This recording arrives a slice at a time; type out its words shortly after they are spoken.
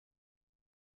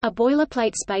A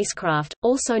boilerplate spacecraft,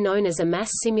 also known as a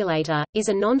mass simulator, is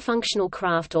a non-functional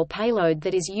craft or payload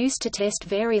that is used to test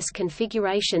various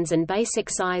configurations and basic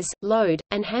size, load,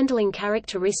 and handling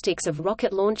characteristics of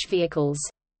rocket launch vehicles.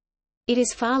 It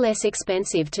is far less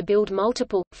expensive to build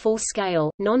multiple,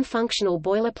 full-scale, non-functional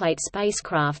boilerplate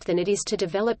spacecraft than it is to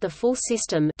develop the full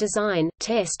system, design,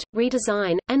 test,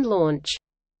 redesign, and launch.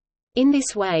 In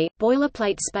this way,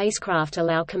 boilerplate spacecraft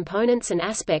allow components and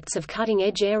aspects of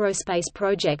cutting-edge aerospace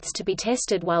projects to be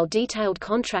tested while detailed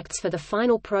contracts for the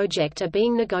final project are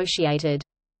being negotiated.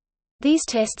 These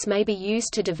tests may be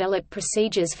used to develop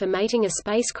procedures for mating a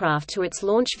spacecraft to its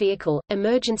launch vehicle,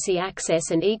 emergency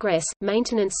access and egress,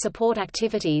 maintenance support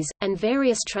activities, and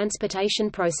various transportation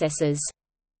processes.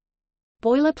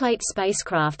 Boilerplate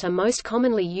spacecraft are most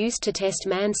commonly used to test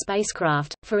manned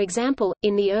spacecraft. For example,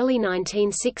 in the early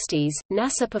 1960s,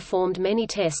 NASA performed many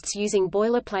tests using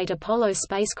boilerplate Apollo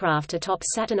spacecraft atop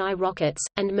Saturn I rockets,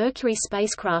 and Mercury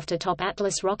spacecraft atop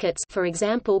Atlas rockets, for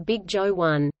example Big Joe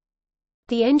 1.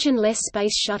 The engine-less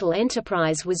Space Shuttle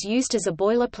Enterprise was used as a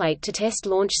boilerplate to test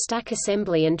launch stack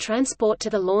assembly and transport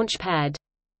to the launch pad.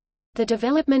 The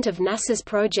development of NASA's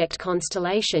Project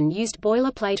Constellation used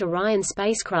boilerplate Orion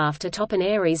spacecraft atop an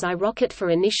Ares I rocket for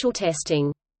initial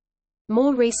testing.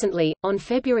 More recently, on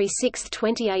February 6,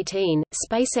 2018,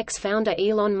 SpaceX founder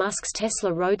Elon Musk's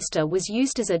Tesla Roadster was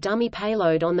used as a dummy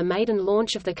payload on the maiden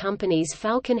launch of the company's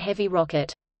Falcon Heavy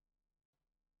rocket.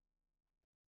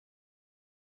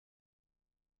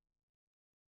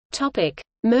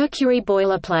 Mercury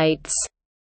boilerplates.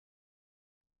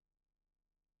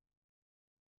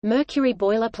 Mercury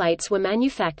boilerplates were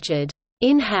manufactured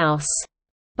in-house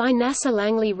by NASA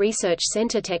Langley Research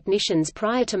Center technicians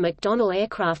prior to McDonnell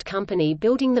Aircraft Company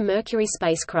building the Mercury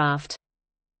spacecraft.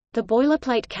 The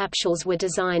boilerplate capsules were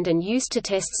designed and used to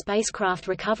test spacecraft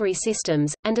recovery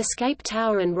systems, and escape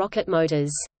tower and rocket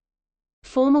motors.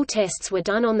 Formal tests were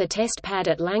done on the test pad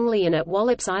at Langley and at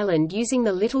Wallops Island using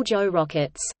the Little Joe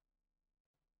rockets.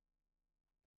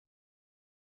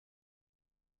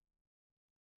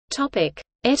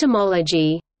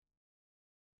 Etymology.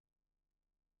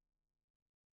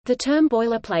 The term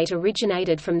boilerplate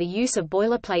originated from the use of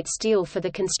boilerplate steel for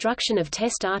the construction of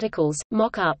test articles,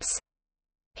 mock-ups.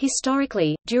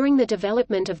 Historically, during the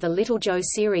development of the Little Joe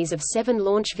series of 7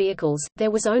 launch vehicles,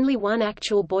 there was only one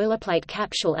actual boilerplate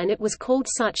capsule, and it was called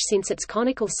such since its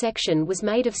conical section was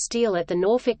made of steel at the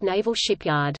Norfolk Naval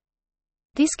Shipyard.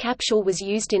 This capsule was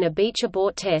used in a beach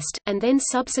abort test, and then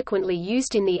subsequently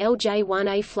used in the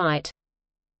LJ-1A flight.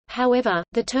 However,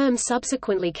 the term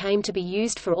subsequently came to be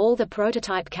used for all the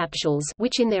prototype capsules,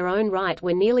 which in their own right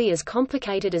were nearly as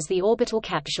complicated as the orbital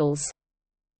capsules.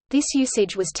 This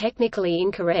usage was technically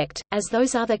incorrect, as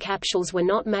those other capsules were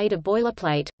not made of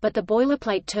boilerplate, but the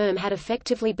boilerplate term had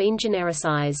effectively been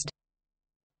genericized.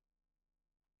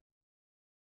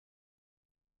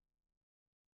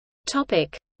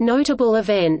 Notable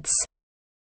events.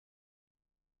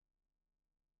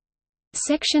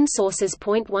 Section sources.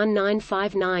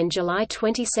 1959 July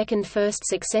 22 – First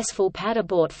successful pad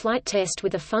abort flight test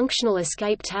with a functional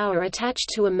escape tower attached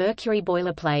to a Mercury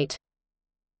boilerplate.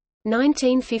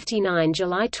 1959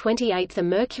 July 28 – The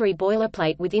Mercury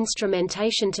boilerplate with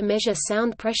instrumentation to measure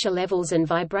sound pressure levels and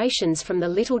vibrations from the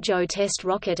Little Joe test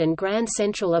rocket and Grand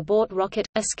Central abort rocket,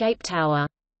 escape tower.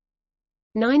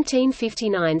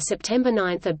 1959 September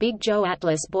 9 – A Big Joe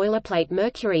Atlas boilerplate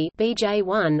Mercury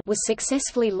BJ-1 was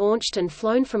successfully launched and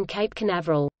flown from Cape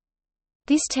Canaveral.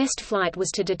 This test flight was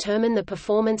to determine the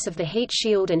performance of the heat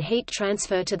shield and heat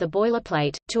transfer to the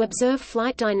boilerplate, to observe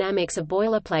flight dynamics of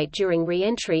boilerplate during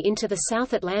re-entry into the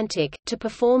South Atlantic, to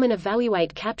perform and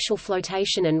evaluate capsule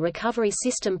flotation and recovery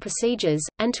system procedures,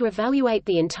 and to evaluate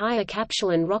the entire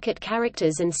capsule and rocket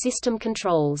characters and system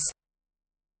controls.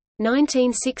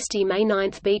 1960 May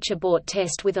 9 beach abort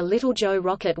test with a Little Joe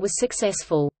rocket was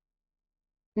successful.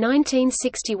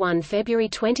 1961 February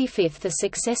 25 – The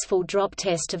successful drop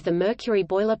test of the Mercury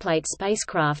boilerplate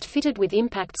spacecraft fitted with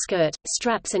impact skirt,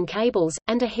 straps and cables,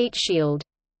 and a heat shield.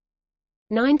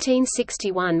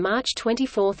 1961 March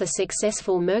 24 – A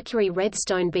successful Mercury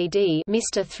Redstone BD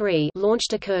Mr. 3 launch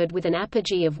occurred with an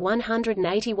apogee of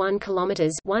 181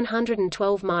 km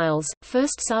 (112 miles),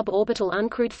 first suborbital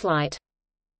uncrewed flight.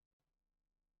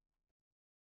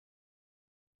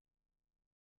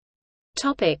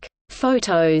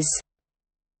 Photos.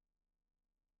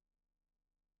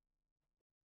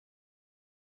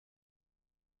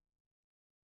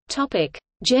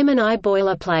 Gemini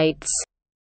boilerplates.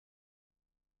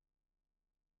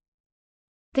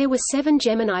 There were 7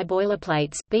 Gemini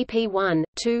boilerplates, BP-1,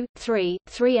 2, 3,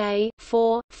 3A,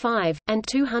 4, 5, and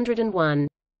 201.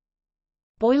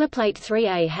 Boilerplate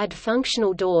 3A had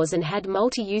functional doors and had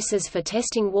multi-uses for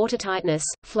testing watertightness,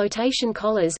 flotation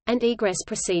collars, and egress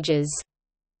procedures.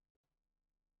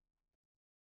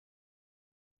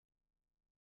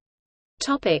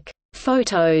 Topic: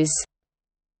 Photos.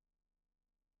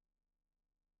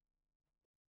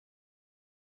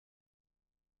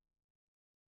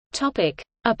 Topic: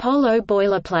 Apollo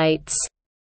boilerplates.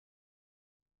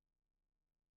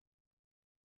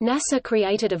 NASA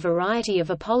created a variety of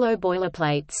Apollo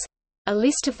boilerplates. A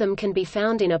list of them can be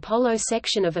found in Apollo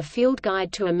section of a Field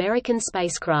Guide to American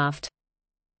Spacecraft.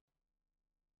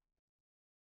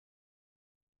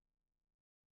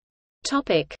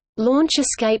 Topic: Launch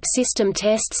Escape System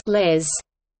Tests (LES).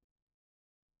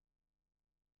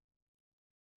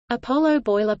 Apollo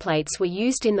boilerplates were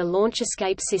used in the Launch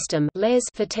Escape System (LES)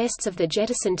 for tests of the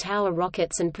Jettison Tower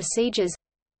rockets and procedures.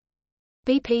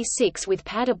 BP-6 with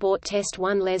pad abort test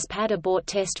 1 LES pad abort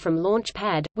test from launch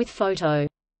pad, with photo.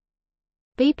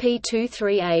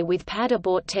 BP-23A with pad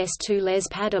abort test 2 LES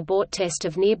pad abort test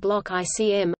of near block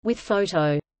ICM, with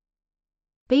photo.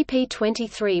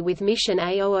 BP-23 with mission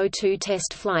A002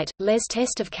 test flight, LES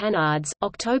test of canards,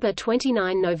 October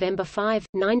 29–November 5,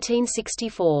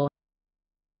 1964.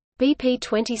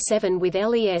 BP-27 with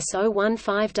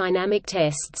LES-015 dynamic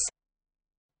tests.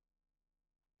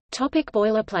 Topic: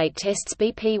 Boilerplate tests.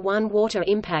 BP-1 water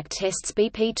impact tests,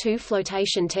 BP-2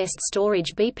 flotation test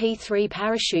storage, BP-3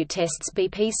 parachute tests,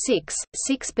 BP-6,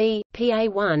 6B,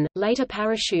 PA-1, later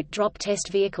parachute drop test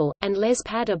vehicle, and LES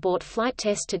pad abort flight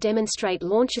test to demonstrate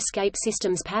Launch Escape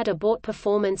Systems pad abort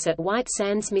performance at White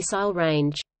Sands Missile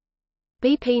Range.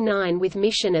 BP-9 with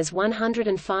mission as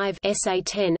 105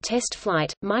 SA-10 test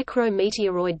flight,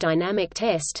 micro-meteoroid dynamic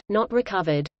test, not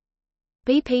recovered.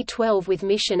 BP-12 with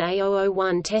mission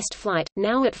A001 test flight,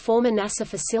 now at former NASA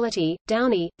facility,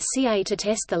 Downey, CA to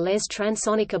test the LES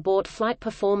transonic abort flight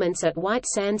performance at White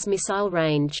Sands Missile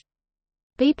Range.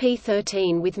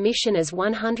 BP-13 with mission as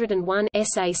 101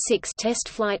 SA-6 test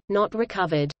flight, not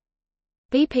recovered.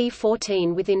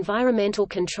 BP-14 with environmental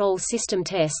control system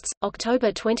tests,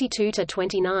 October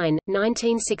 22–29,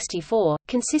 1964,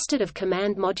 consisted of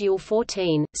Command Module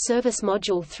 14, Service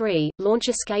Module 3, Launch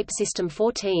Escape System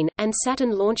 14, and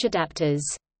Saturn launch adapters.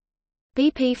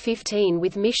 BP-15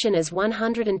 with mission as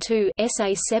 102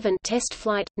 SA-7 test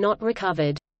flight, not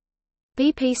recovered.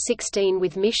 BP-16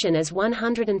 with mission as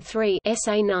 103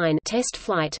 SA-9 test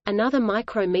flight, another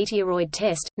micrometeoroid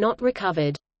test, not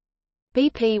recovered.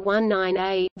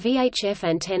 BP-19A, VHF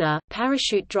antenna,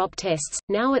 parachute drop tests,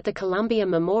 now at the Columbia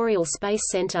Memorial Space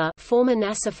Center, former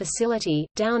NASA facility,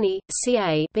 Downey,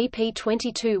 CA.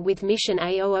 BP-22 with mission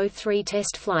A003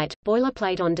 test flight,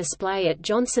 boilerplate on display at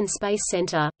Johnson Space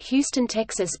Center, Houston,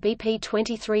 Texas.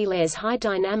 BP-23 LES high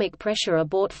dynamic pressure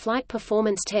abort flight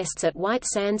performance tests at White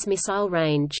Sands Missile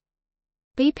Range.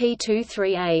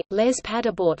 BP-23A, LES pad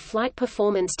abort flight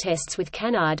performance tests with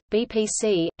canard,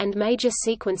 BPC, and major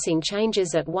sequencing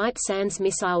changes at White Sands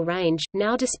Missile Range,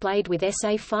 now displayed with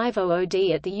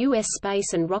SA-500D at the U.S.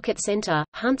 Space and Rocket Center,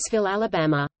 Huntsville,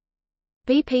 Alabama.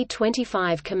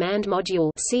 BP-25 Command Module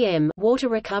 (CM) water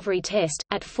recovery test,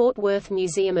 at Fort Worth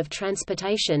Museum of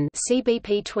Transportation. See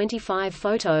BP-25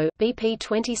 photo.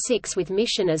 BP-26 with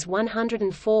mission as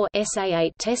 104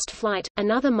 SA-8 test flight,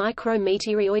 another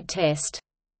micrometeoroid test.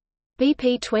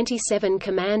 BP-27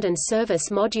 Command and Service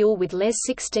Module with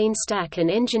LES-16 stack and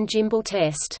engine gimbal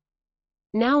test.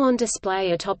 Now on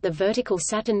display atop the vertical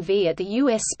Saturn V at the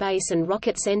U.S. Space and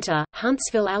Rocket Center,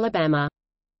 Huntsville, Alabama.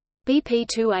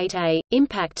 BP-28A,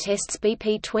 impact tests.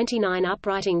 BP-29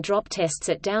 uprighting drop tests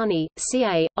at Downey,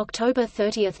 CA, October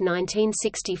 30,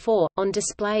 1964, on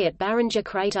display at Barringer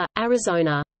Crater,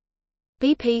 Arizona.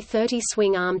 BP-30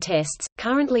 swing arm tests,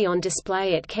 currently on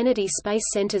display at Kennedy Space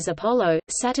Center's Apollo,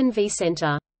 Saturn V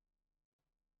Center.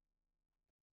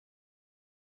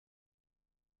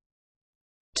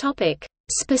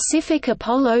 Specific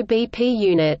Apollo BP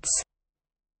units.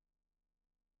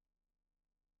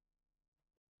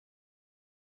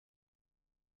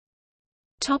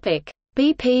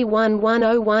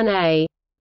 BP-101A.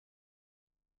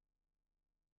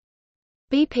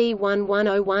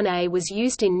 BP-101A was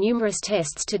used in numerous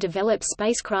tests to develop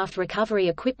spacecraft recovery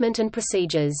equipment and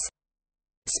procedures.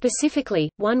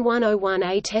 Specifically,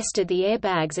 1101A tested the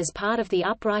airbags as part of the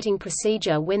uprighting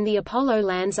procedure when the Apollo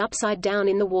lands upside down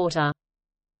in the water.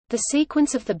 The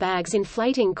sequence of the bags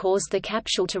inflating caused the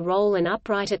capsule to roll and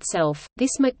upright itself.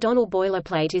 This McDonnell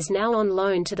boilerplate is now on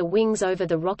loan to the Wings Over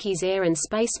the Rockies Air and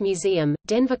Space Museum,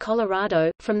 Denver, Colorado,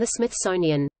 from the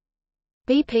Smithsonian.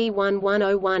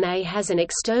 BP-1101A has an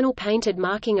external painted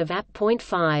marking of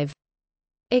ap.5.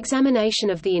 Examination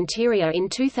of the interior in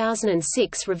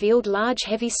 2006 revealed large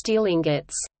heavy steel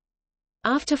ingots.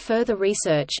 After further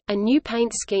research, a new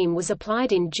paint scheme was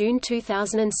applied in June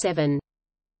 2007.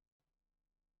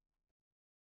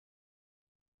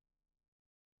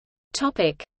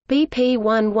 Topic: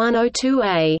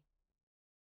 BP-1102A.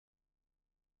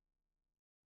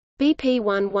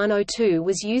 BP-1102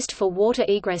 was used for water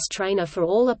egress trainer for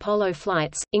all Apollo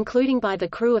flights, including by the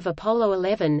crew of Apollo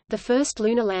 11, the first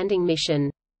lunar landing mission.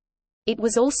 It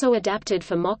was also adapted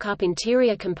for mock-up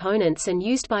interior components and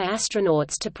used by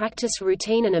astronauts to practice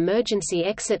routine and emergency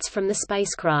exits from the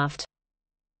spacecraft.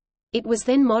 It was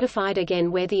then modified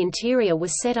again where the interior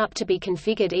was set up to be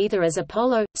configured either as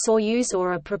Apollo, Soyuz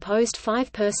or a proposed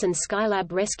 5-person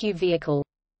Skylab rescue vehicle.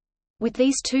 With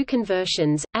these two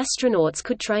conversions, astronauts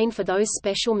could train for those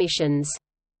special missions.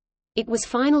 It was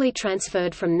finally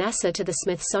transferred from NASA to the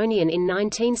Smithsonian in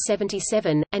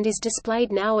 1977, and is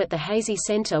displayed now at the Hazy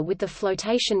Center with the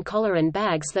flotation collar and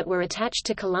bags that were attached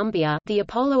to Columbia, the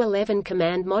Apollo 11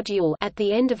 command module, at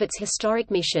the end of its historic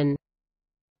mission.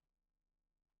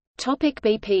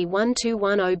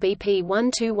 BP-1210.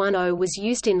 BP-1210 was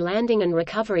used in landing and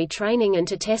recovery training and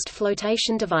to test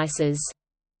flotation devices.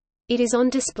 It is on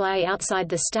display outside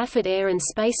the Stafford Air and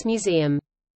Space Museum.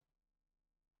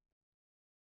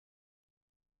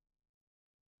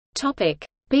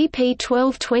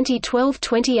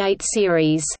 BP-1220–1228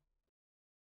 series.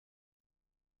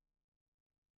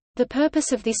 The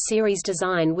purpose of this series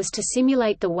design was to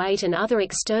simulate the weight and other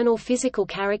external physical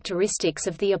characteristics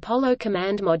of the Apollo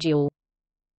command module.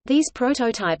 These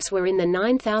prototypes were in the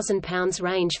 9,000 pounds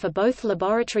range for both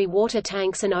laboratory water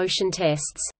tanks and ocean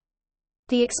tests.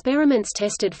 The experiments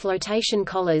tested flotation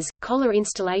collars, collar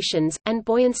installations, and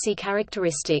buoyancy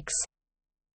characteristics.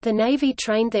 The Navy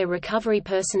trained their recovery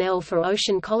personnel for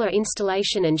ocean collar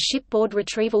installation and shipboard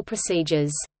retrieval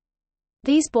procedures.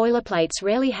 These boilerplates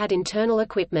rarely had internal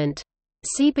equipment.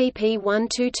 See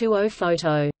BP-1220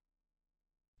 photo.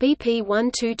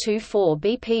 BP-1224.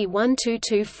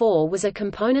 BP-1224 was a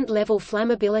component-level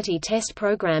flammability test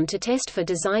program to test for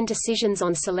design decisions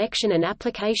on selection and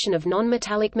application of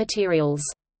non-metallic materials.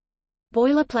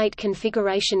 Boilerplate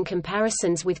configuration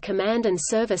comparisons with Command and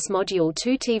Service Module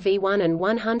 2TV1 and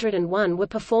 101 were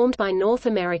performed by North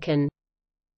American.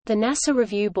 The NASA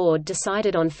Review Board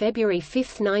decided on February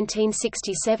 5,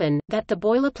 1967, that the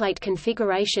boilerplate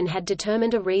configuration had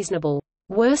determined a reasonable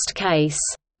worst-case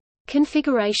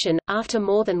configuration. After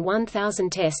more than 1,000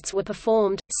 tests were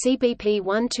performed, see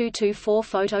BP-1224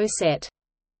 photo set.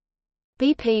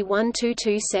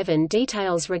 BP-1227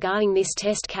 details regarding this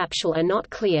test capsule are not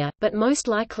clear, but most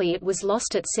likely it was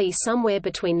lost at sea somewhere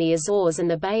between the Azores and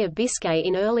the Bay of Biscay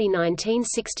in early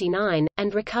 1969,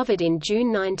 and recovered in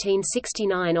June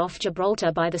 1969 off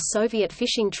Gibraltar by the Soviet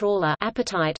fishing trawler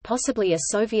Appetite, possibly a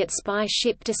Soviet spy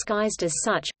ship disguised as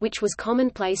such, which was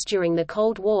commonplace during the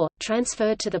Cold War,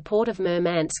 transferred to the port of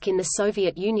Murmansk in the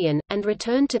Soviet Union, and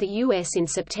returned to the U.S. in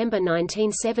September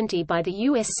 1970 by the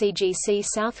USCGC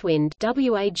Southwind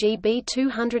WAGB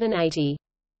 280.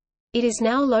 It is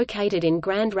now located in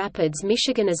Grand Rapids,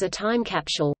 Michigan as a time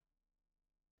capsule.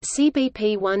 See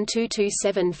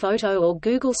BP-1227 photo or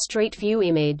Google Street View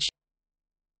image.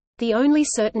 The only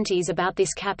certainties about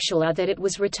this capsule are that it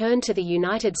was returned to the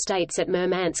United States at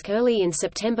Murmansk early in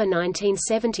September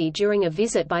 1970 during a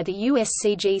visit by the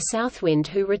USCG Southwind,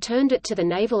 who returned it to the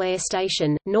Naval Air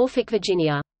Station, Norfolk,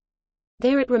 Virginia.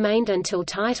 There it remained until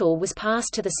title was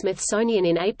passed to the Smithsonian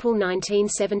in April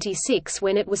 1976,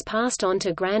 when it was passed on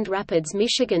to Grand Rapids,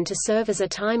 Michigan to serve as a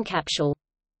time capsule.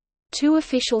 Two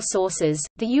official sources,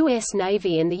 the U.S.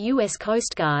 Navy and the U.S.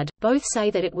 Coast Guard, both say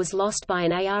that it was lost by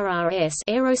an ARRS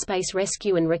Aerospace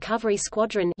Rescue and Recovery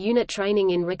Squadron unit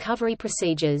training in recovery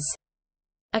procedures.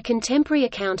 A contemporary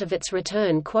account of its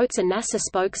return quotes a NASA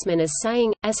spokesman as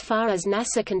saying, "As far as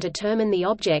NASA can determine the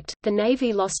object, the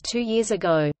Navy lost 2 years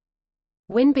ago."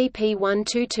 When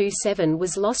BP-1227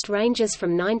 was lost ranges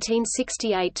from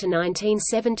 1968 to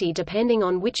 1970 depending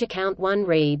on which account one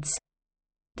reads.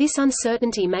 This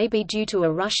uncertainty may be due to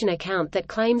a Russian account that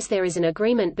claims there is an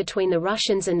agreement between the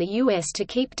Russians and the U.S. to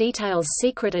keep details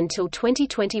secret until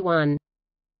 2021.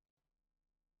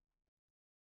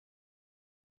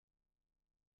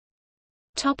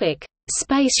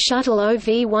 Space Shuttle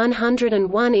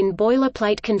OV-101 in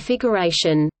boilerplate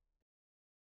configuration.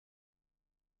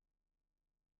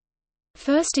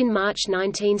 First in March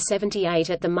 1978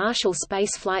 at the Marshall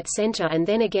Space Flight Center and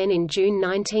then again in June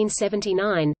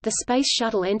 1979, the Space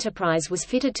Shuttle Enterprise was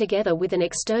fitted together with an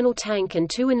external tank and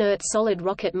two inert solid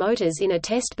rocket motors in a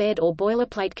test bed or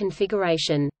boilerplate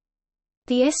configuration.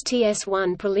 The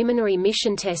STS-1 preliminary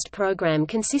mission test program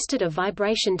consisted of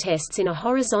vibration tests in a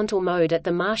horizontal mode at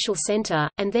the Marshall Center,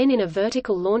 and then in a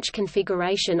vertical launch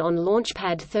configuration on Launch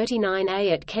Pad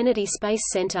 39A at Kennedy Space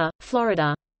Center,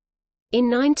 Florida. In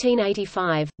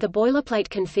 1985, the boilerplate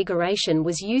configuration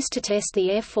was used to test the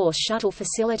Air Force shuttle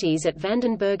facilities at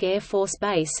Vandenberg Air Force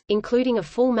Base, including a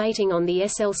full mating on the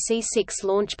SLC-6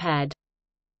 launch pad.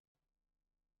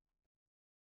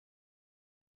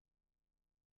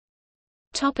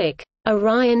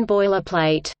 Orion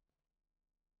boilerplate.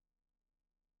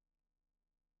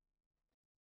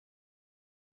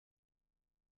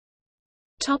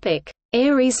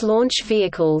 Ares launch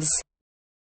vehicles.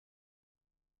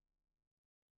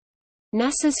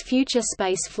 NASA's future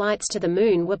space flights to the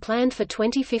Moon were planned for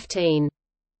 2015.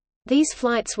 These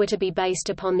flights were to be based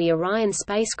upon the Orion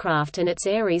spacecraft and its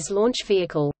Ares launch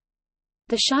vehicle.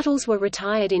 The shuttles were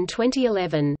retired in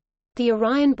 2011. The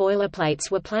Orion boilerplates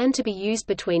were planned to be used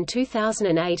between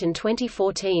 2008 and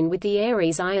 2014 with the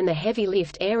Ares I and the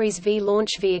heavy-lift Ares V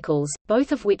launch vehicles,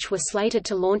 both of which were slated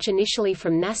to launch initially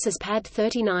from NASA's Pad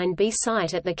 39B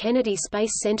site at the Kennedy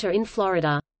Space Center in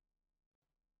Florida.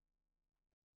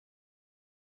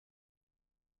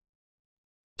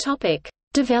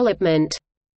 Development.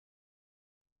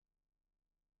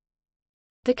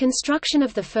 The construction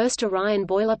of the first Orion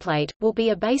boilerplate will be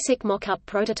a basic mock-up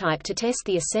prototype to test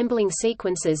the assembling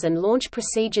sequences and launch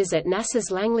procedures at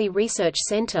NASA's Langley Research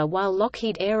Center while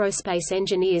Lockheed Aerospace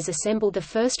engineers assembled the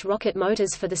first rocket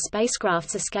motors for the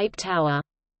spacecraft's escape tower.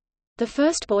 The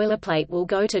first boilerplate will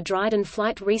go to Dryden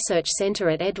Flight Research Center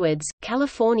at Edwards,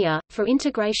 California, for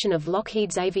integration of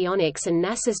Lockheed's avionics and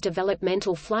NASA's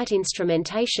developmental flight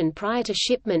instrumentation prior to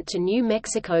shipment to New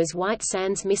Mexico's White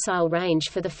Sands Missile Range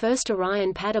for the first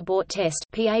Orion Pad Abort Test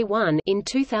 (PA-1) in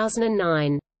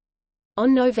 2009.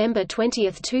 On November 20,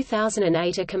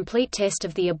 2008, a complete test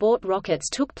of the abort rockets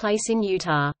took place in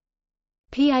Utah.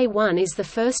 PA-1 is the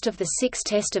first of the 6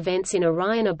 test events in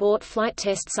Orion Abort Flight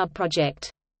Test subproject.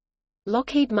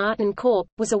 Lockheed Martin Corp.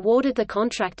 was awarded the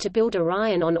contract to build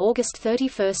Orion on August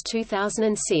 31,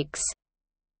 2006.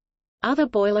 Other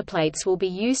boilerplates will be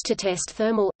used to test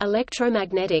thermal,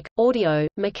 electromagnetic, audio,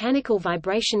 mechanical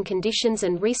vibration conditions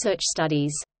and research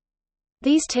studies.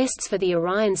 These tests for the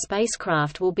Orion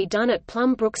spacecraft will be done at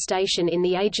Plum Brook Station in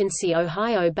the agency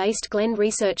Ohio-based Glenn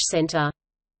Research Center.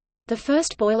 The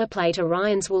first boilerplate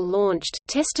Orions will launched,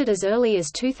 tested as early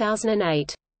as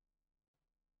 2008.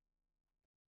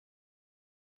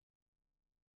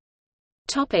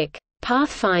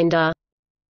 Pathfinder.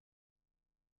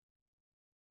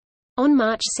 On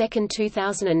March 2,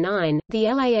 2009, the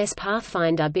LAS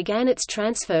Pathfinder began its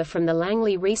transfer from the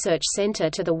Langley Research Center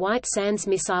to the White Sands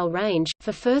Missile Range,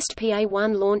 for first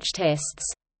PA-1 launch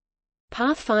tests.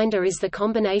 Pathfinder is the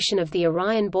combination of the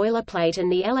Orion boilerplate and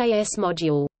the LAS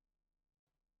module.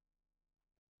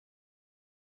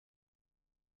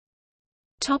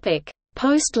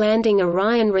 Post-landing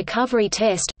Orion recovery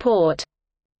test port.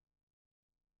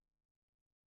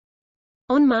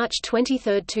 On March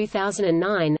 23,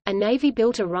 2009, a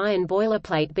Navy-built Orion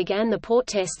boilerplate began the port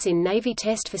tests in Navy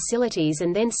test facilities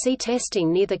and then sea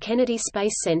testing near the Kennedy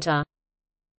Space Center.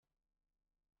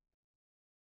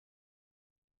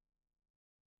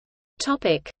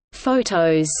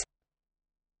 Photos.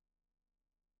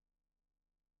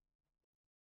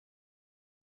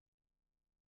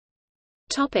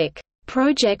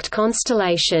 Project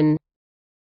Constellation.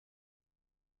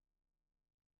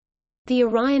 The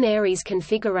Orion Ares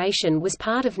configuration was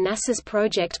part of NASA's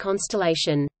Project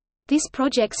Constellation. This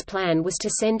project's plan was to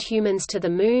send humans to the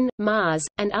Moon, Mars,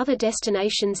 and other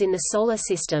destinations in the Solar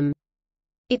System.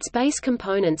 Its base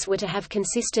components were to have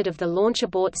consisted of the launch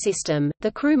abort system,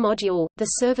 the crew module, the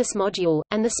service module,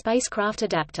 and the spacecraft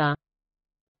adapter.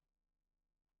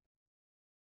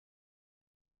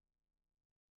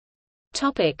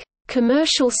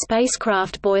 Commercial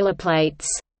spacecraft boilerplates.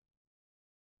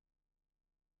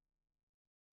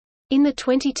 In the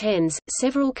 2010s,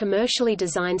 several commercially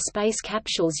designed space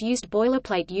capsules used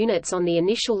boilerplate units on the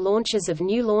initial launches of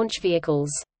new launch vehicles.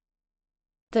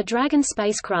 The Dragon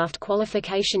spacecraft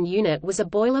qualification unit was a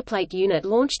boilerplate unit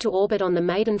launched to orbit on the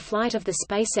maiden flight of the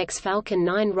SpaceX Falcon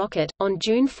 9 rocket, on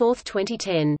June 4,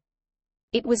 2010.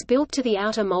 It was built to the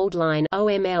outer mold line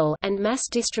 (OML) and mass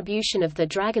distribution of the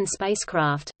Dragon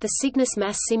spacecraft. The Cygnus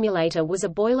mass simulator was a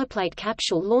boilerplate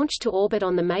capsule launched to orbit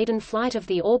on the maiden flight of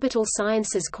the Orbital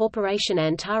Sciences Corporation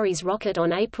Antares rocket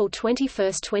on April 21,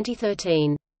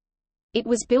 2013. It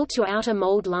was built to outer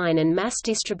mold line and mass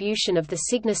distribution of the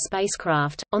Cygnus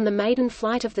spacecraft. On the maiden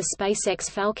flight of the SpaceX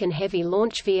Falcon Heavy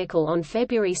launch vehicle on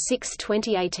February 6,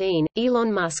 2018,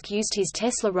 Elon Musk used his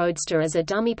Tesla Roadster as a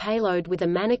dummy payload with a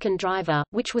mannequin driver,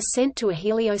 which was sent to a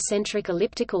heliocentric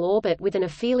elliptical orbit with an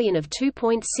aphelion of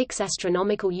 2.6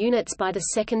 astronomical units by the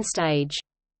second stage.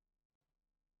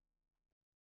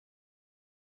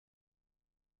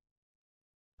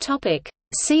 Topic.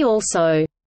 See also: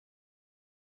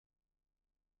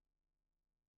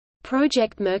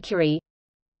 Project Mercury,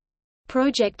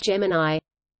 Project Gemini,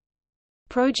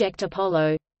 Project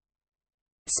Apollo,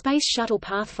 Space Shuttle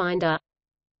Pathfinder,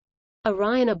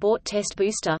 Orion Abort Test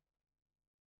Booster,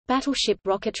 Battleship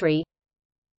rocketry.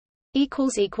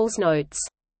 Notes